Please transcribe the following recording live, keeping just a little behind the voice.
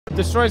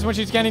Destroy as much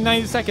as you can in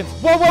 90 seconds.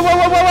 Whoa, whoa, whoa,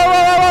 whoa, whoa,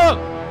 whoa, whoa,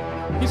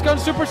 whoa! He's gone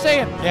Super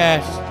Saiyan.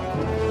 Yes.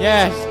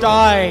 Yes,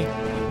 die.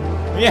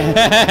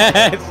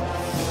 Yes.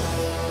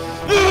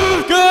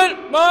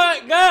 Good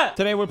my God.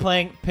 Today we're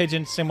playing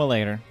Pigeon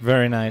Simulator.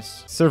 Very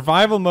nice.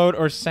 Survival mode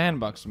or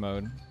sandbox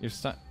mode?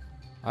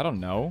 I don't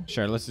know.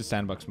 Sure, let's do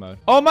sandbox mode.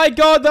 Oh my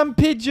God, I'm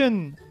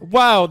pigeon.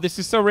 Wow, this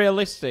is so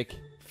realistic.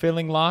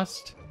 Feeling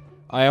lost?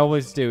 I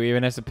always do,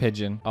 even as a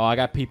pigeon. Oh, I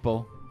got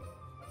people.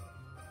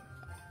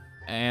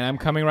 And I'm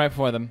coming right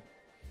for them.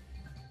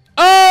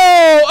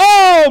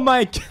 Oh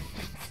my God.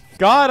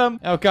 Got him.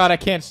 Oh God, I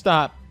can't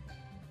stop.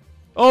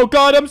 Oh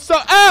God, I'm so,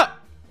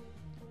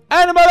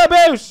 animal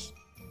abuse.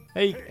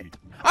 Hey.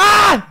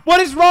 Ah!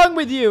 What is wrong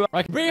with you?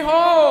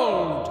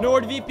 Behold!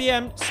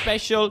 NordVPN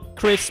special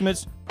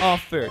Christmas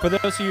offer. For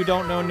those of you who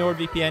don't know,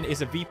 NordVPN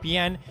is a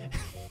VPN.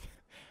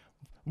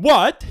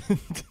 What?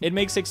 It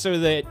makes it so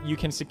that you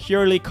can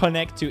securely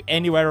connect to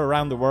anywhere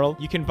around the world.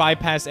 You can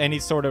bypass any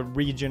sort of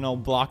regional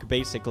block,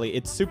 basically.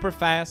 It's super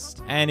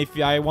fast. And if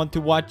I want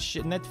to watch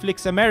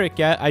Netflix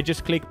America, I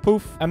just click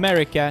poof,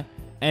 America,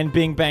 and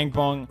bing, bang,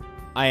 bong,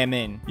 I am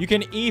in. You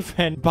can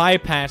even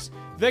bypass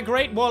the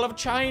Great Wall of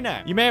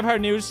China. You may have heard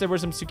news there were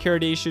some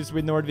security issues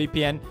with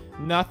NordVPN.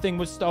 Nothing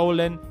was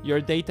stolen. Your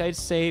data is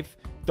safe.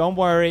 Don't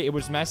worry, it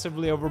was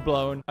massively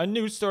overblown. A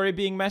news story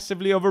being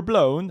massively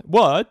overblown.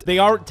 What? They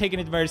are taking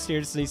it very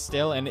seriously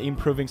still and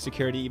improving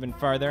security even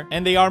further.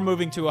 And they are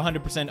moving to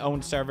 100%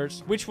 owned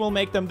servers, which will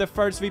make them the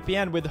first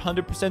VPN with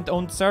 100%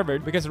 owned server,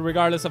 because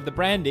regardless of the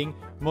branding,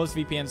 most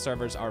VPN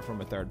servers are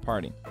from a third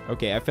party.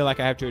 Okay, I feel like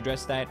I have to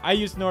address that. I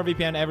use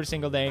NordVPN every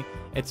single day.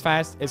 It's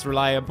fast, it's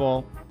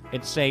reliable,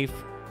 it's safe.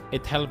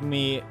 It helped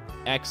me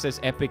access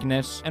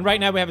epicness. And right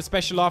now we have a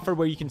special offer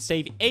where you can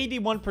save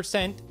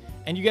 81%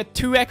 and you get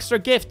 2 extra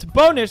gift.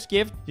 Bonus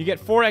gift. You get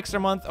 4 extra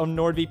months on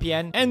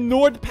NordVPN and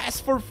NordPass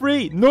for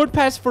free.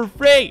 NordPass for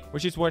free,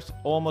 which is worth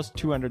almost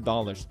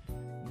 $200.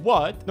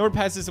 What?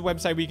 NordPass is a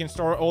website where you can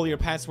store all your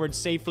passwords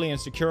safely and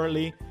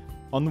securely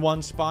on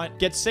one spot.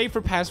 Get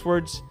safer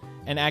passwords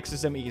and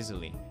access them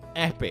easily.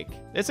 Epic.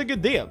 It's a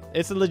good deal.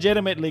 It's a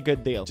legitimately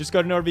good deal. Just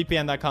go to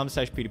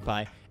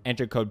nordvpn.com/PewDiePie.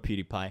 Enter code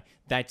PewDiePie.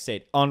 That's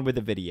it. On with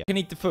the video. I can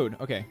eat the food.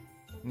 Okay.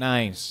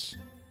 Nice.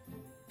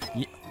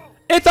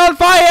 It's on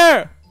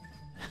fire!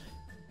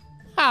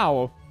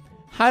 How?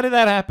 How did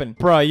that happen?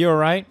 Bro, you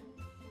alright?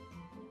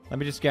 Let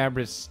me just grab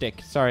this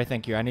stick. Sorry,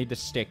 thank you. I need the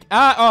stick.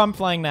 Oh, I'm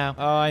flying now.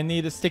 Oh, I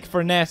need a stick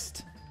for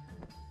nest.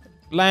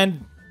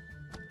 Land.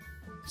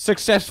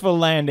 Successful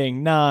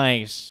landing.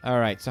 Nice.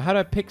 Alright, so how do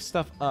I pick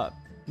stuff up?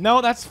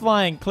 No, that's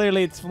flying.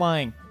 Clearly, it's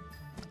flying.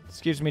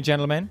 Excuse me,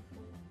 gentlemen.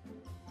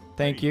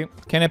 Thank you.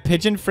 Can a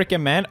pigeon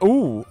frickin' man?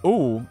 Ooh,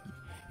 ooh.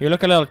 You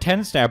look a little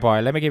tense there, boy.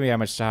 Let me give you a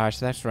massage.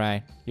 That's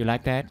right. You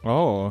like that?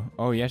 Oh,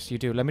 oh, yes, you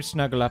do. Let me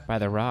snuggle up by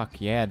the rock.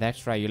 Yeah,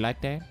 that's right. You like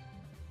that?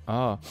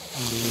 Oh.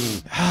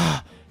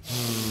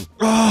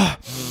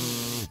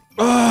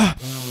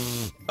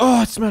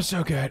 Oh, it smells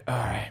so good. All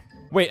right.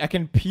 Wait, I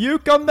can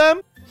puke on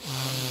them?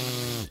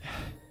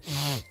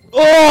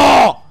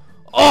 Oh!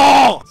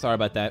 Oh! Sorry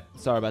about that.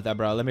 Sorry about that,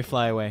 bro. Let me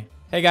fly away.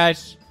 Hey,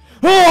 guys.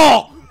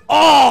 Oh!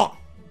 Oh!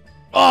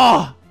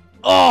 Oh!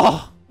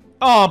 Oh!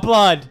 Oh,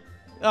 blood.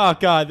 Oh,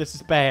 God, this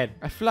is bad.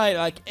 I fly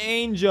like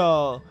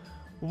angel.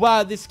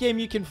 Wow, this game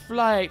you can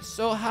fly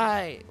so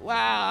high.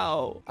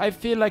 Wow. I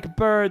feel like a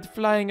bird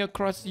flying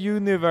across the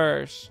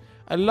universe.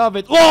 I love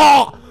it.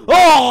 Oh!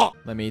 Oh!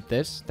 Let me eat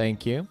this.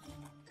 Thank you.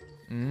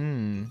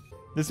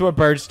 This is what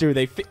birds do.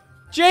 They feed...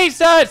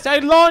 Jesus! I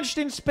launched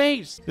in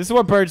space. This is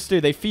what birds do.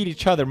 They feed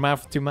each other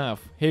mouth to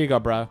mouth. Here you go,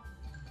 bro.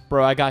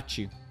 Bro, I got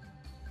you.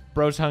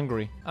 Bro's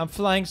hungry. I'm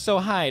flying so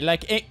high,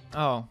 like it.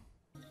 Oh.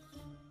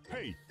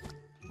 Hey.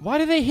 Why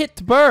do they hit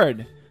the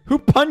bird? Who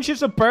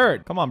punches a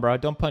bird? Come on, bro.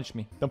 Don't punch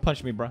me. Don't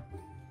punch me, bro.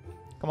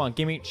 Come on,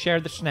 give me,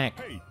 share the snack.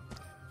 Hey.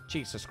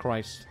 Jesus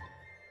Christ.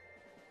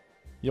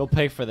 You'll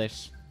pay for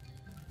this.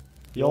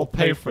 You'll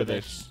pay for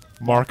this.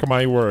 Mark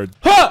my word.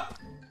 Ha!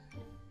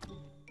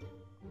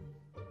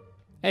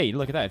 Hey,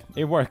 look at that.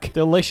 It worked.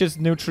 Delicious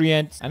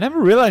nutrients. I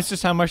never realized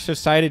just how much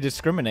society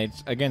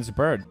discriminates against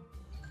bird.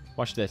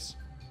 Watch this.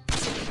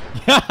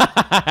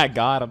 I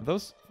got him.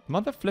 Those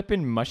mother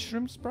flipping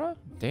mushrooms, bro.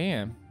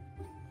 Damn.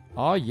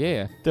 Oh,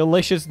 yeah.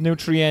 Delicious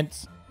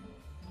nutrients.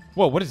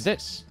 Whoa, what is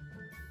this?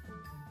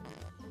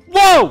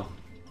 Whoa!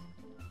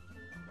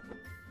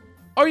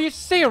 Are you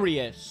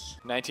serious?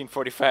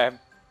 1945.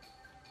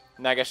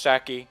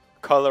 Nagasaki.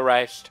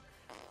 Colorized.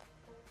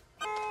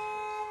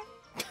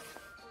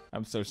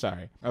 I'm so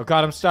sorry. Oh,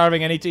 God, I'm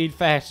starving. I need to eat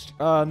fast.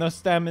 Oh, no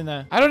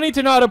stamina. I don't need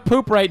to know how to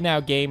poop right now,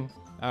 game.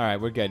 All right,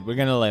 we're good. We're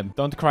gonna live.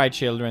 Don't cry,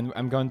 children.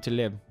 I'm going to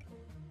live.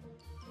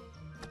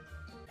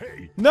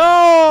 Hey.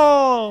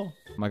 No!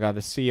 Oh my God,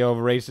 the CEO of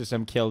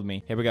racism killed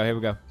me. Here we go. Here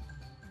we go.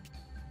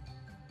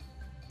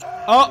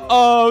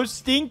 Uh-oh,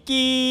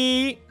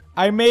 stinky.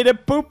 I made a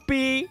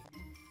poopy.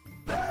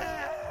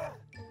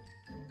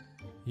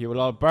 You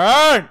will all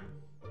burn.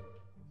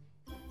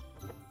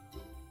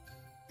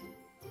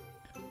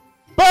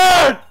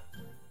 Burn!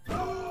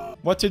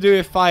 What to do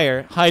with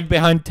fire? Hide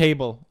behind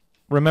table.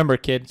 Remember,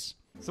 kids.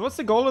 So what's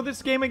the goal of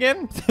this game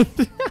again?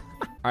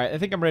 Alright, I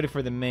think I'm ready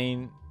for the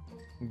main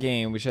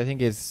game, which I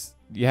think is...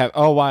 You have...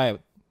 Oh, wow.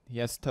 He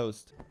has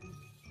toast.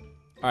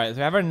 Alright, so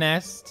we have our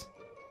nest.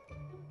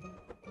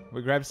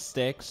 We grab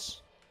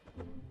sticks.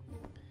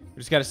 We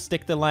just gotta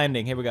stick the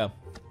landing. Here we go.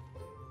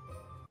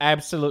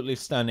 Absolutely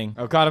stunning.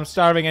 Oh god, I'm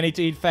starving. I need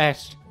to eat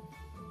fast.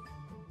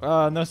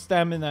 Oh, no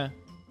stamina.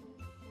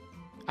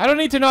 I don't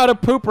need to know how to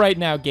poop right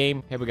now,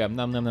 game. Here we go.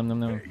 Nom nom nom nom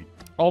nom.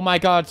 Oh my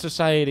god,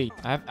 society.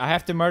 I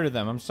have to murder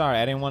them. I'm sorry.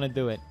 I didn't want to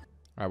do it.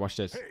 Alright, watch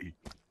this.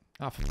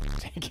 Oh, for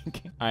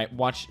sake. Alright,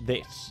 watch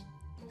this.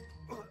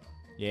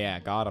 Yeah,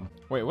 got him.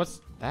 Wait,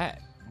 what's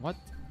that? What?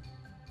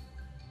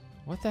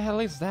 What the hell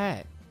is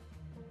that?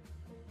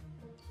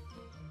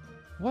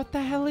 What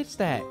the hell is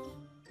that?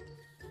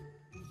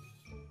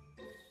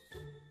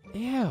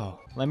 Ew.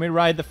 Let me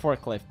ride the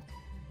forklift.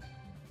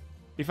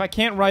 If I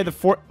can't ride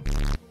the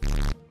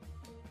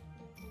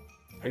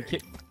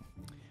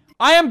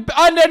I am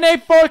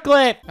underneath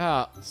forklift!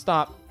 Oh,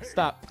 stop.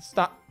 Stop.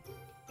 Stop.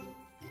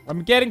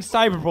 I'm getting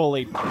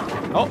cyberbullied.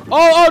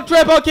 Oh,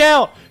 triple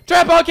kill!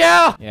 Triple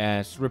kill!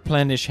 Yes,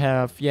 replenish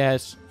health.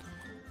 Yes.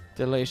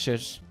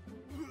 Delicious.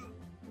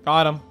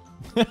 Got him.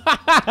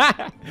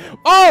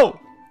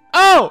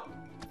 Oh!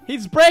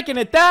 He's breaking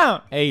it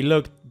down! Hey,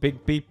 look.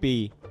 Big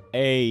peepee.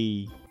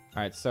 Hey.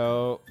 Alright,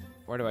 so...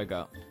 Where do I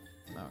go?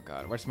 Oh,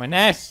 God. Where's my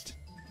nest?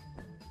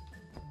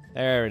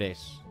 There it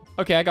is.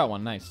 Okay, I got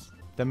one. Nice.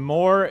 The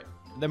more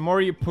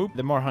you poop,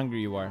 the more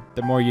hungry you are.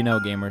 The more you know,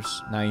 gamers.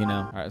 Now you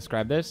know. Alright, let's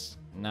grab this.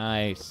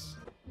 Nice.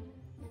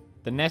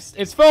 The nest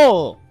is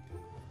full!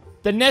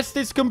 The nest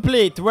is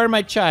complete. Where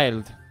my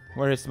child?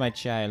 Where is my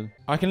child?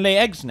 I can lay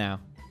eggs now.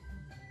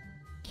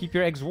 Keep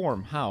your eggs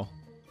warm. How?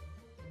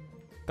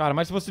 God, am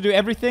I supposed to do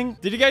everything?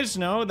 Did you guys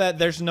know that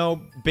there's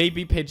no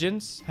baby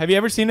pigeons? Have you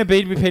ever seen a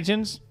baby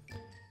pigeons?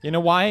 You know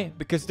why?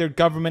 Because they're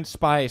government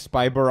spies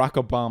by Barack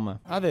Obama.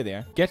 Are they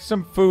there? Get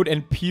some food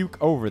and puke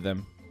over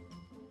them.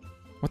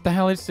 What the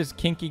hell is this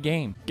kinky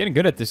game? Getting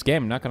good at this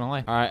game, not gonna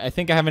lie. Alright, I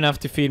think I have enough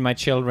to feed my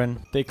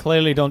children. They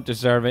clearly don't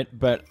deserve it,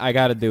 but I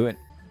gotta do it.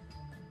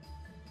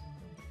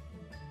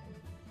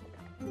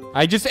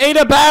 I just ate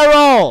a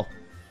barrel!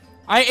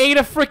 I ate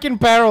a freaking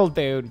barrel,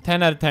 dude.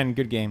 10 out of 10.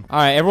 Good game.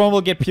 Alright, everyone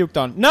will get puked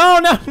on. No!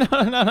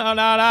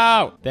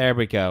 There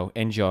we go.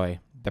 Enjoy.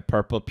 The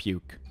purple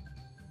puke.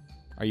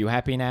 Are you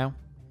happy now?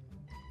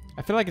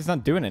 I feel like it's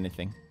not doing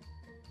anything.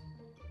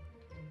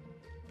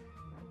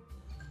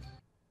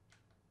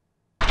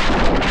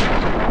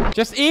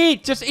 Just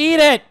eat! Just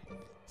eat it!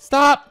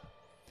 Stop!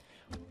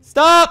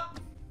 Stop!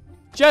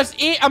 Just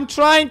eat! I'm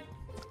trying!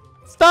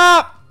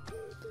 Stop!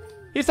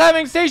 He's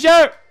having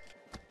seizure!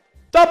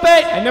 Stop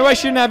it! I know I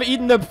shouldn't have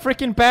eaten the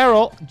freaking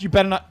barrel. You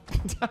better not.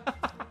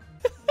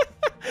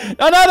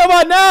 Another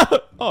one, no!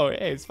 Oh,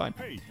 hey, it's fine.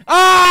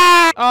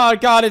 Ah! Oh,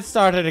 God, it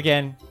started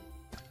again.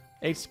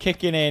 It's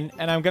kicking in,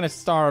 and I'm gonna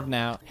starve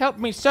now. Help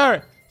me,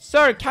 sir!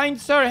 Sir,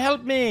 kind sir,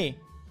 help me!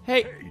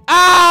 Hey.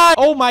 Ah!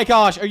 Oh my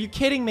gosh, are you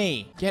kidding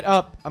me? Get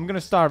up. I'm gonna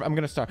starve. I'm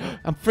gonna starve.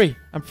 I'm free.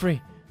 I'm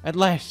free. At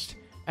last.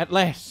 At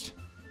last.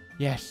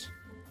 Yes.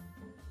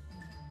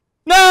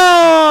 No!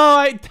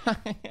 I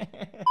died.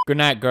 Good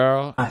night,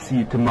 girl. I'll see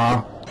you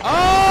tomorrow.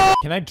 Oh!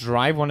 Can I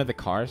drive one of the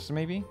cars,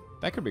 maybe?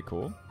 That could be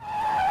cool.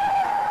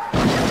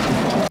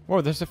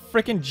 Whoa, there's a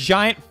freaking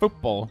giant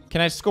football.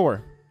 Can I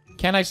score?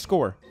 Can I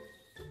score?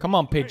 Come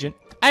on, Pigeon.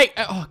 Hey!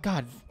 Oh,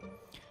 God.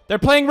 They're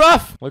playing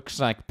rough! Looks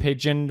like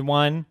Pigeon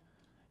 1,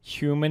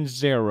 Human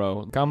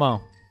 0. Come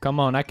on. Come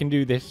on, I can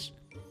do this.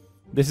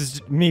 This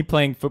is me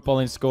playing football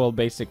in school,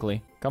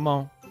 basically. Come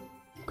on.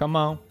 Come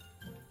on.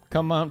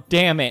 Come on.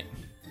 Damn it.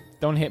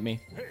 Don't hit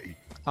me.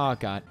 Oh,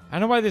 God. I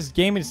don't know why this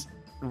game is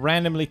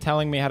randomly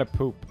telling me how to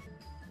poop.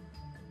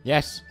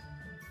 Yes.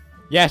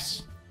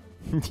 Yes.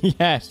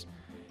 Yes.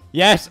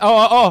 Yes.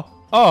 Oh,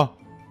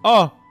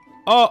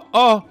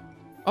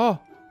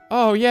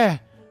 yeah.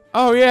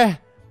 Oh, yeah.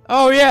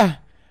 Oh, yeah.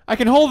 I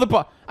can hold the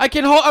ball.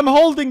 I'm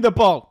holding the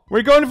ball.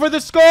 We're going for the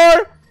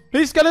score.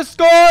 He's gonna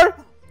score.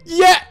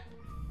 Yeah.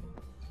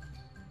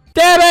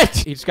 Damn it.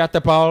 He's got the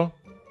ball.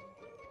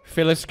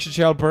 Phyllis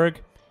Kjellberg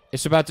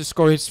is about to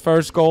score his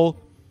first goal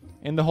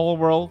in the whole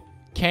world.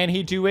 Can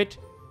he do it?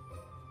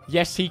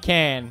 Yes, he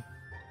can.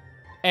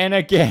 And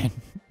again.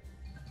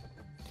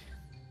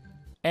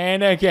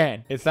 And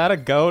again. Is that a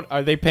goat?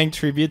 Are they paying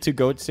tribute to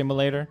Goat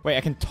Simulator? Wait,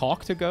 I can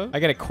talk to goat? I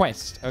get a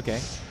quest. Okay.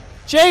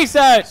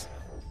 Jesus!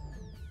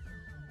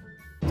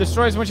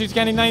 Destroys when she's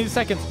scanning 90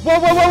 seconds. Whoa,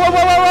 whoa, whoa, whoa,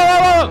 whoa, whoa,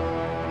 whoa,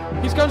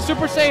 whoa! He's gone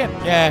Super Saiyan.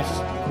 Yes.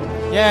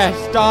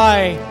 Yes,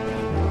 die.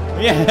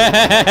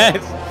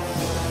 Yes.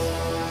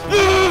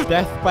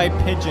 Death by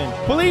pigeon.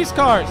 Police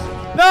cars.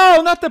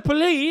 No, not the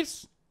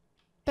police.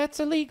 That's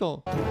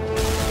illegal.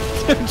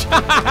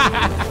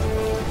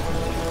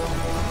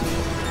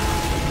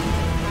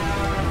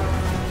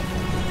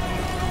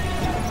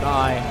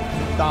 Die.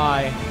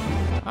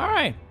 Die. All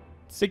right.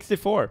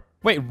 64.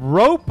 Wait,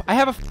 rope? I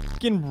have a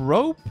fucking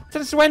rope?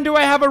 Since when do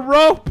I have a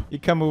rope? You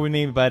come with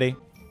me, buddy.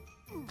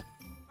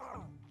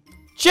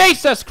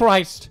 Jesus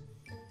Christ.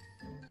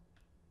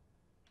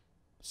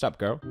 Sup,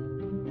 girl?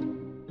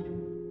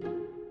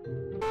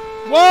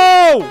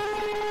 Whoa!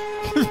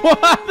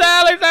 What the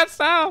hell is that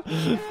sound?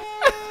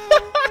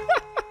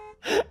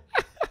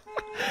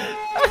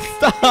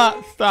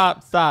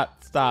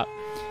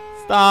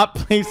 Stop,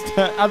 please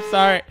stop. I'm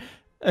sorry.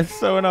 It's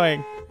so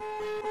annoying.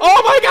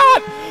 Oh my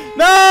god!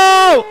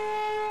 No!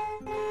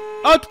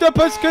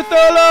 Octopus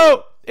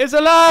Cthulhu is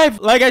alive!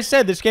 Like I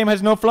said, this game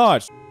has no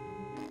flaws.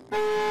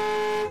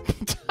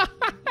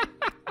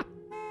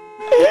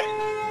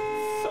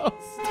 So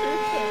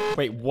stupid.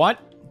 Wait, what?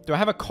 Do I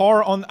have a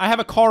car on? I have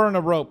a car on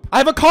a rope. I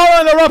have a car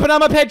on a rope and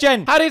I'm a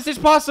pigeon! How is this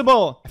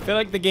possible? I feel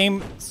like the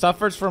game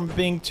suffers from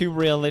being too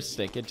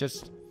realistic. It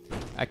just...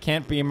 I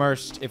can't be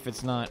immersed if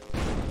it's not.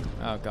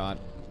 Oh god.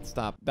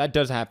 Stop. That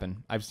does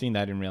happen. I've seen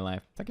that in real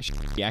life. It's like a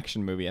shitty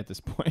action movie at this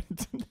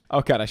point.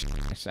 Oh god, I shit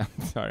myself.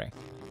 Sorry.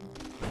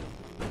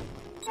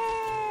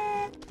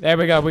 There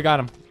we go. We got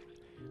him.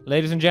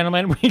 Ladies and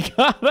gentlemen, we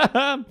got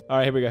him.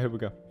 Alright, here we go. Here we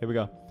go. Here we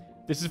go.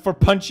 This is for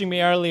punching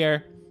me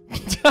earlier.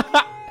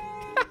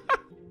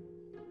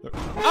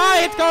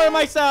 I hit car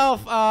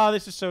myself. Oh,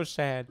 this is so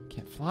sad.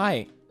 Can't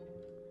fly.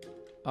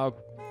 Oh.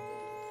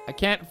 I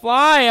can't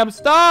fly. I'm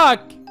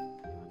stuck.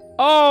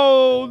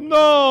 Oh,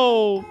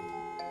 no.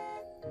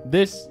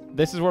 This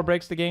is what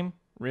breaks the game?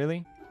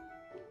 Really?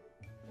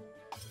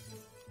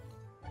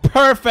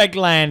 Perfect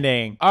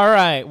landing. All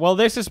right. Well,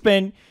 this has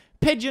been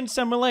Pigeon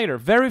Simulator.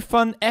 Very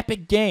fun,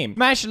 epic game.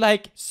 Smash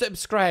like,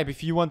 subscribe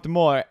if you want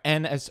more.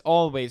 And as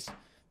always,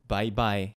 bye-bye.